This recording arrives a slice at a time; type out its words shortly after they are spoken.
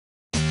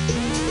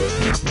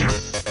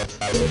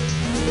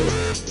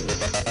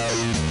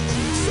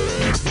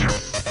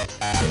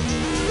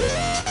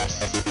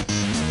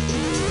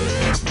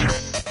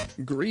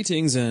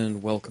Greetings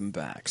and welcome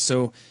back.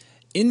 So,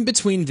 in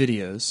between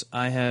videos,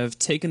 I have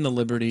taken the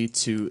liberty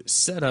to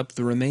set up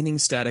the remaining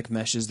static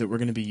meshes that we're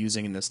going to be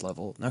using in this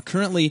level. Now,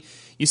 currently,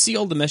 you see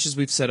all the meshes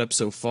we've set up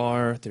so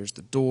far. There's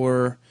the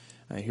door,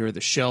 here are the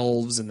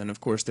shelves, and then,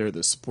 of course, there are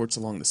the supports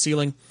along the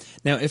ceiling.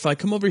 Now, if I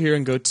come over here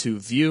and go to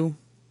View,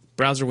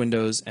 Browser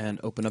Windows, and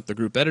open up the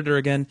group editor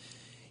again,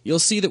 you'll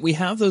see that we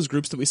have those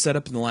groups that we set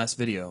up in the last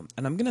video,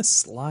 and I'm going to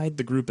slide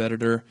the group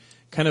editor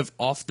kind of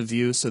off the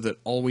view so that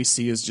all we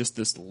see is just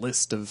this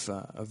list of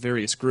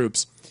various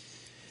groups.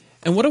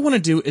 And what I want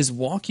to do is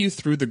walk you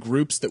through the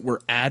groups that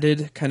were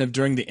added kind of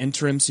during the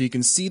interim so you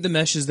can see the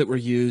meshes that were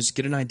used,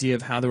 get an idea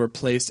of how they were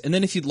placed, and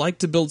then if you'd like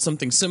to build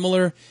something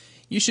similar,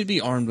 you should be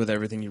armed with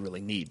everything you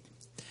really need.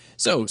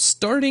 So,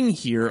 starting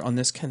here on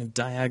this kind of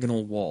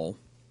diagonal wall,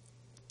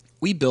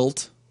 we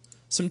built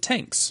some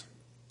tanks.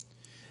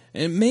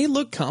 And it may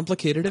look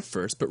complicated at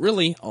first, but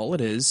really all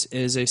it is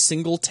a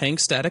single tank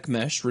static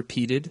mesh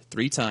repeated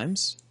 3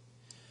 times.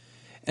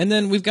 And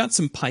then we've got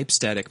some pipe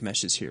static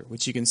meshes here,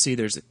 which you can see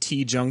there's a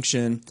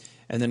T-junction,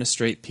 and then a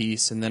straight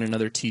piece, and then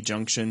another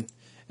T-junction,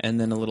 and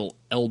then a little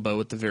elbow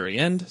at the very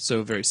end,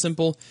 so very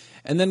simple.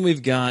 And then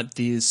we've got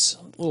these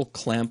little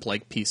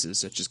clamp-like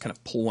pieces that just kind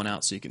of pull one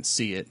out so you can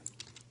see it,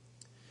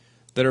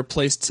 that are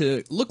placed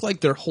to look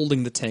like they're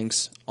holding the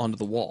tanks onto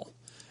the wall.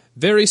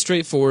 Very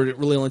straightforward. It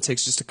really only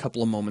takes just a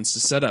couple of moments to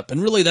set up.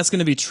 And really, that's going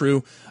to be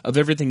true of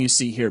everything you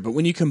see here. But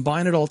when you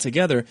combine it all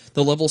together,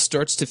 the level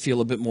starts to feel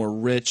a bit more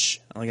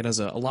rich. Like it has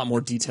a lot more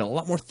detail, a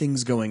lot more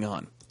things going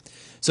on.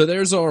 So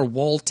there's our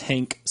wall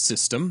tank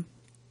system.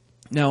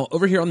 Now,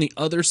 over here on the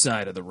other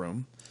side of the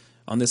room,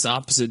 on this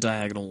opposite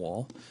diagonal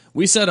wall,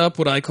 we set up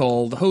what I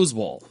call the hose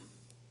wall.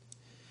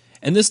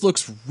 And this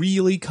looks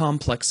really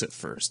complex at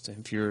first.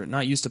 If you're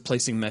not used to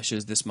placing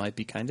meshes, this might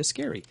be kind of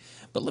scary.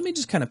 But let me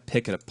just kind of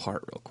pick it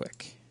apart real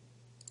quick.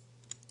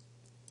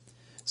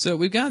 So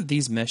we've got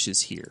these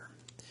meshes here.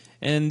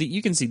 And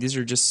you can see these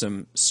are just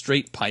some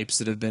straight pipes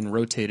that have been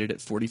rotated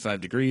at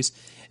 45 degrees.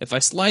 If I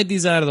slide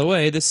these out of the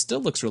way, this still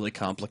looks really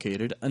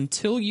complicated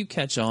until you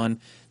catch on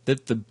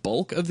that the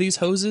bulk of these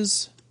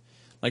hoses,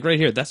 like right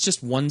here, that's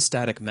just one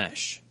static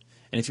mesh.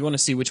 And if you want to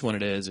see which one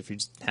it is, if you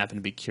just happen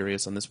to be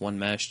curious on this one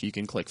mesh, you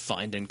can click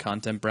Find in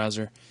Content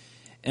Browser.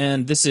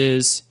 And this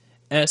is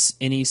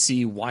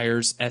SNEC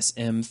Wires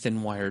SM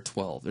Thin Wire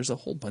 12. There's a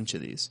whole bunch of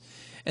these.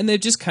 And they've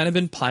just kind of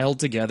been piled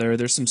together.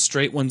 There's some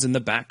straight ones in the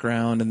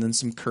background and then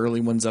some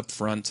curly ones up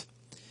front.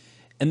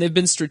 And they've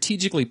been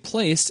strategically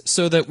placed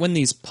so that when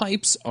these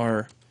pipes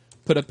are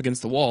put up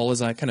against the wall,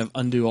 as I kind of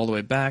undo all the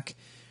way back,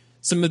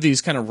 some of these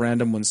kind of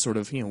random ones sort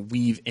of,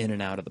 weave in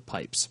and out of the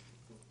pipes.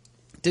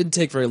 Didn't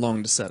take very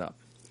long to set up.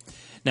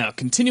 Now,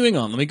 continuing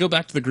on, let me go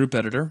back to the group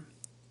editor.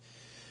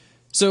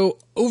 So,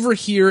 over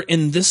here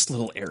in this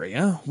little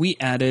area, we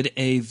added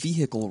a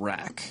vehicle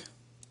rack.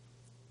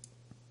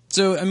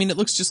 So, I mean, it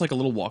looks just like a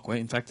little walkway.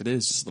 In fact, it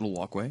is just a little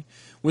walkway.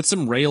 With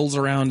some rails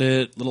around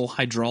it, little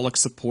hydraulic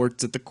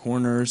supports at the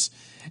corners,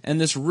 and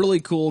this really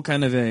cool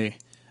kind of a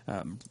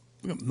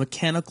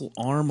mechanical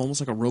arm, almost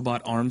like a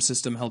robot arm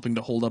system helping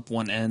to hold up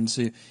one end.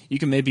 So you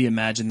can maybe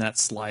imagine that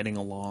sliding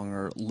along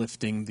or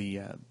lifting the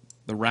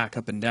rack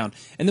up and down,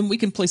 and then we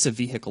can place a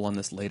vehicle on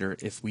this later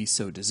if we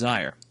so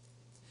desire.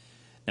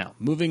 Now,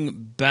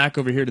 moving back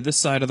over here to this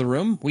side of the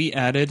room, we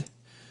added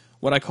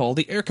what I call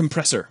the air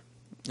compressor.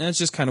 And that's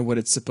just kind of what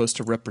it's supposed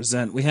to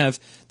represent. We have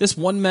this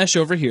one mesh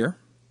over here,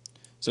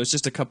 so it's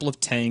just a couple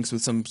of tanks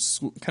with some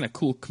kind of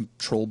cool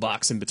control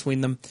box in between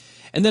them.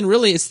 And then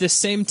really it's this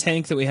same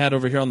tank that we had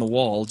over here on the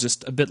wall,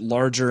 just a bit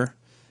larger,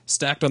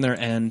 stacked on their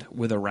end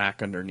with a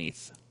rack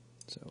underneath.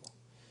 So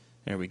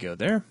there we go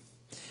there.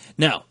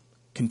 Now,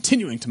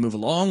 continuing to move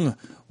along,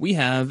 we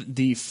have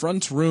the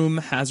front room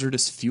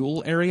hazardous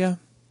fuel area.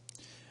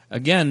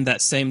 Again,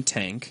 that same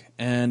tank,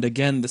 and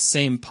again, the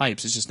same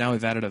pipes. It's just now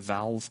we've added a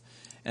valve,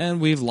 and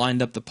we've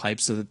lined up the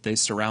pipes so that they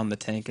surround the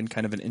tank in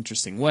kind of an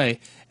interesting way.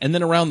 And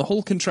then around the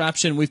whole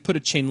contraption, we've put a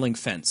chain link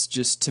fence,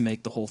 just to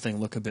make the whole thing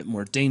look a bit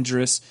more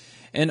dangerous.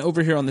 And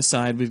over here on the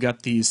side, we've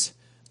got these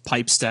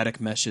pipe static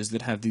meshes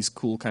that have these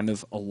cool kind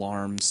of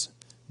alarms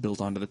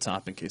built onto the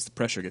top in case the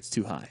pressure gets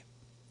too high.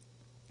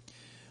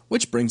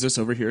 Which brings us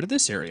over here to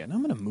this area. And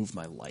I'm going to move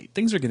my light.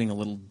 Things are getting a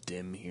little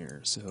dim here,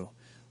 so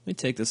let me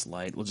take this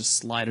light. We'll just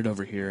slide it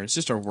over here. It's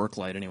just our work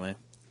light anyway.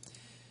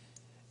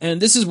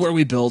 And this is where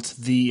we built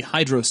the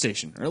hydro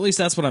station, or at least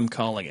that's what I'm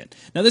calling it.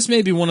 Now this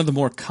may be one of the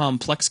more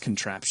complex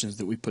contraptions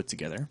that we put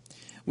together.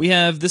 We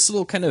have this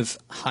little kind of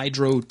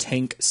hydro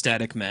tank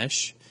static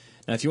mesh.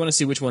 Now if you want to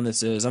see which one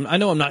this is, I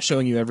know I'm not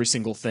showing you every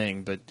single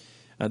thing, but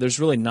there's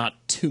really not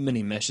too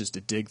many meshes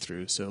to dig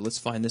through. So let's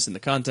find this in the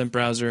content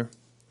browser.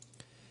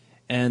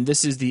 And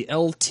this is the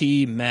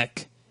LT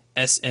Mech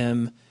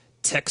SM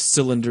Text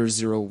Cylinder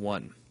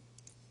 01.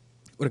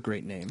 What a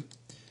great name.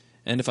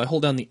 And if I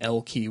hold down the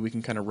L key, we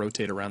can kind of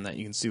rotate around that.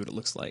 You can see what it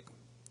looks like.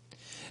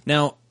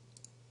 Now,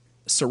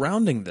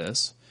 surrounding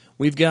this,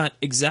 we've got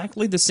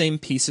exactly the same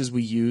pieces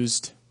we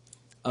used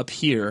up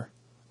here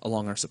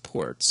along our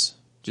supports,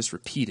 just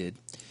repeated.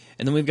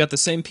 And then we've got the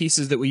same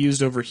pieces that we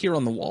used over here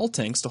on the wall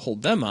tanks to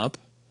hold them up,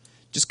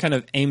 just kind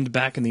of aimed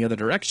back in the other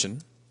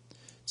direction.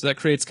 So that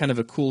creates kind of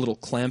a cool little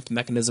clamp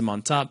mechanism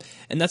on top,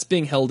 and that's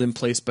being held in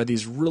place by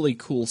these really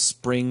cool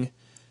spring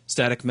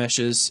static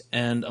meshes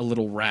and a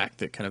little rack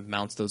that kind of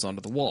mounts those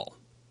onto the wall.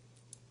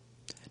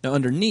 Now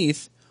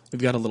underneath,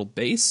 we've got a little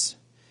base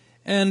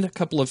and a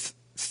couple of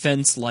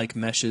fence-like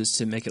meshes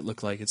to make it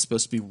look like it's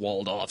supposed to be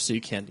walled off so you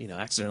can't,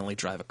 accidentally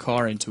drive a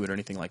car into it or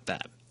anything like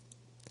that.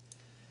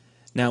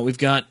 Now we've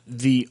got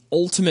the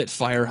ultimate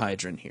fire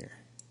hydrant here.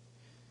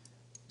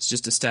 It's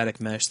just a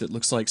static mesh that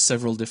looks like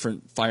several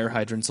different fire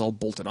hydrants all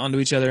bolted onto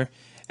each other,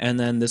 and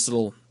then this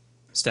little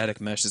static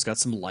mesh has got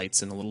some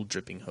lights and a little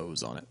dripping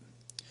hose on it.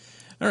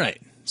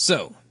 Alright,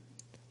 so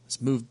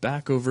let's move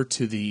back over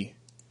to the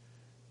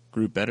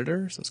group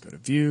editor. So let's go to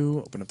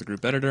View, open up the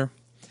group editor.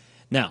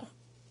 Now,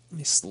 let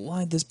me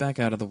slide this back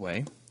out of the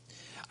way.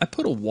 I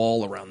put a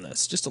wall around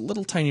this, just a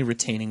little tiny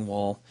retaining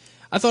wall.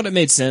 I thought it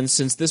made sense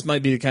since this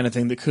might be the kind of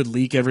thing that could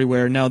leak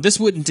everywhere. Now, this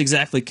wouldn't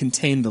exactly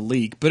contain the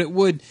leak, but it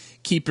would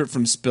keep it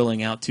from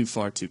spilling out too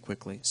far too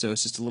quickly. So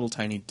it's just a little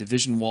tiny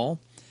division wall.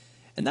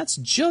 And that's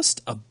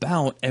just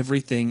about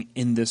everything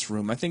in this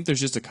room. I think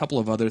there's just a couple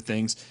of other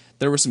things.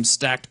 There were some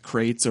stacked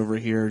crates over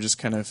here, just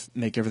kind of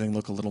make everything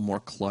look a little more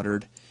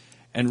cluttered.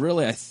 And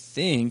really, I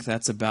think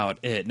that's about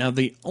it. Now,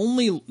 the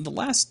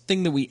last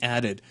thing that we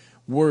added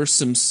were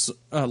some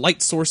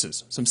light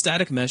sources, some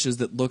static meshes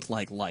that looked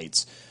like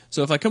lights.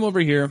 So if I come over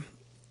here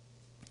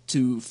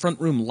to front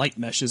room light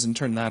meshes and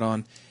turn that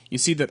on, you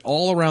see that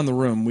all around the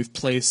room we've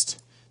placed,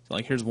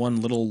 like here's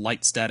one little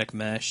light static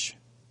mesh,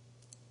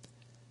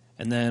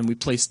 and then we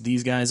placed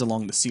these guys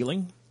along the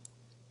ceiling.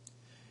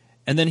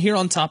 And then here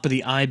on top of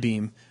the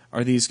I-beam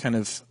are these kind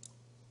of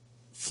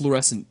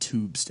fluorescent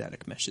tube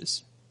static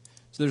meshes.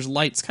 So there's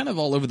lights kind of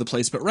all over the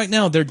place, but right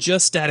now they're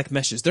just static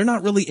meshes. They're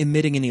not really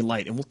emitting any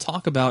light, and we'll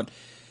talk about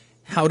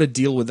how to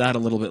deal with that a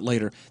little bit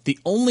later. The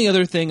only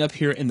other thing up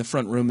here in the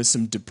front room is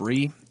some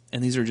debris,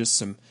 and these are just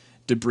some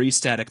debris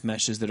static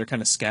meshes that are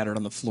kind of scattered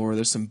on the floor.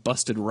 There's some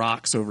busted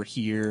rocks over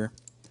here,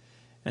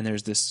 and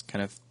there's this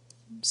kind of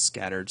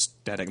scattered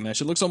static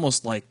mesh. It looks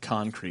almost like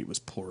concrete was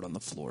poured on the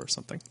floor or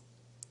something.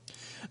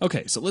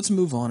 Okay, so let's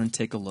move on and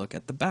take a look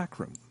at the back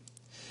room.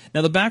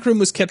 Now the back room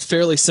was kept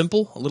fairly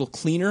simple, a little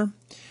cleaner.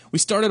 We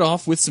started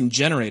off with some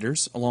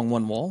generators along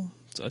one wall,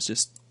 so it's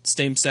just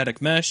same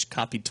static mesh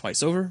copied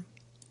twice over.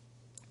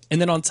 And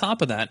then on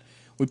top of that,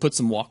 we put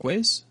some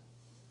walkways.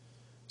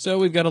 So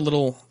we've got a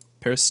little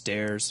pair of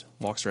stairs,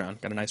 walks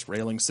around, got a nice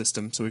railing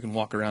system so we can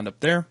walk around up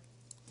there.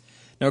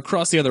 Now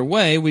across the other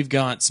way, we've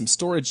got some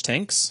storage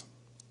tanks.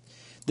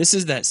 This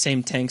is that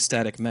same tank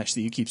static mesh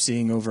that you keep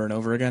seeing over and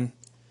over again.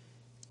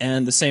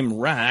 And the same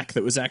rack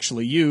that was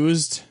actually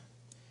used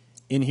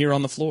in here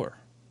on the floor.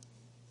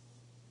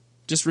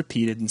 Just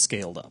repeated and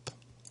scaled up.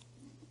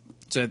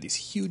 So I have these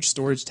huge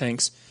storage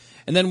tanks.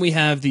 And then we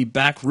have the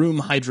backroom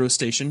hydro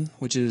station,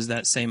 which is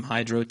that same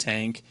hydro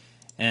tank.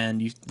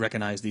 And you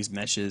recognize these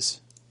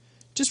meshes.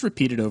 Just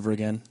repeat it over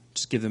again.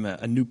 Just give them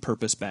a new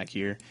purpose back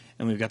here.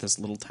 And we've got this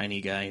little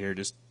tiny guy here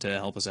just to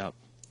help us out.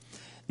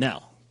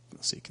 Now,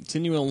 let's see,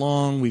 continuing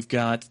along, we've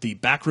got the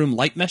backroom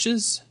light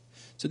meshes.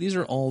 So these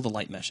are all the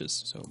light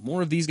meshes. So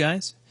more of these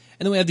guys.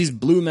 And then we have these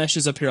blue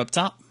meshes up here up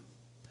top.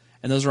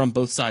 And those are on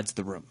both sides of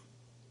the room.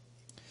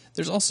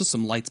 There's also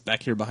some lights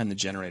back here behind the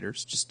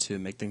generators, just to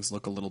make things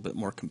look a little bit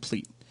more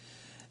complete.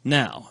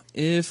 Now,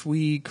 if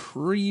we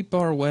creep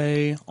our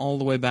way all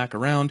the way back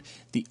around,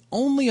 the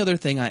only other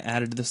thing I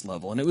added to this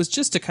level, and it was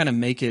just to kind of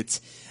make it,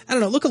 I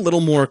don't know, look a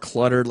little more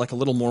cluttered, like a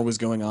little more was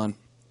going on,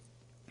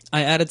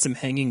 I added some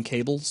hanging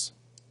cables.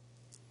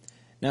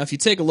 Now, if you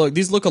take a look,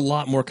 these look a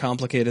lot more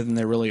complicated than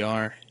they really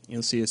are.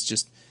 You'll see it's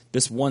just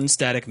this one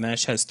static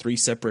mesh has 3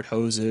 separate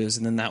hoses,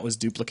 and then that was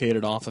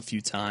duplicated off a few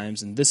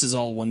times, and this is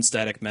all one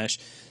static mesh.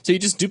 So you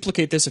just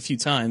duplicate this a few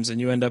times, and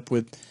you end up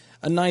with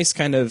a nice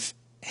kind of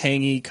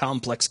hangy,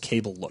 complex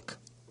cable look.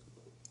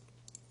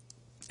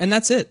 And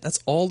that's it. That's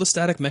all the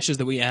static meshes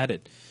that we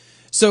added.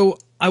 So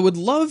I would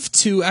love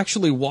to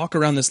actually walk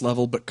around this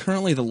level, but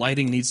currently the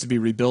lighting needs to be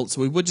rebuilt,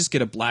 so we would just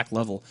get a black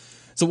level.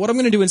 So what I'm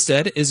going to do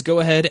instead is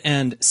go ahead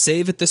and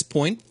save at this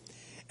point.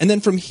 And then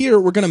from here,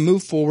 we're going to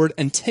move forward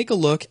and take a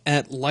look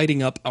at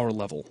lighting up our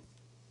level.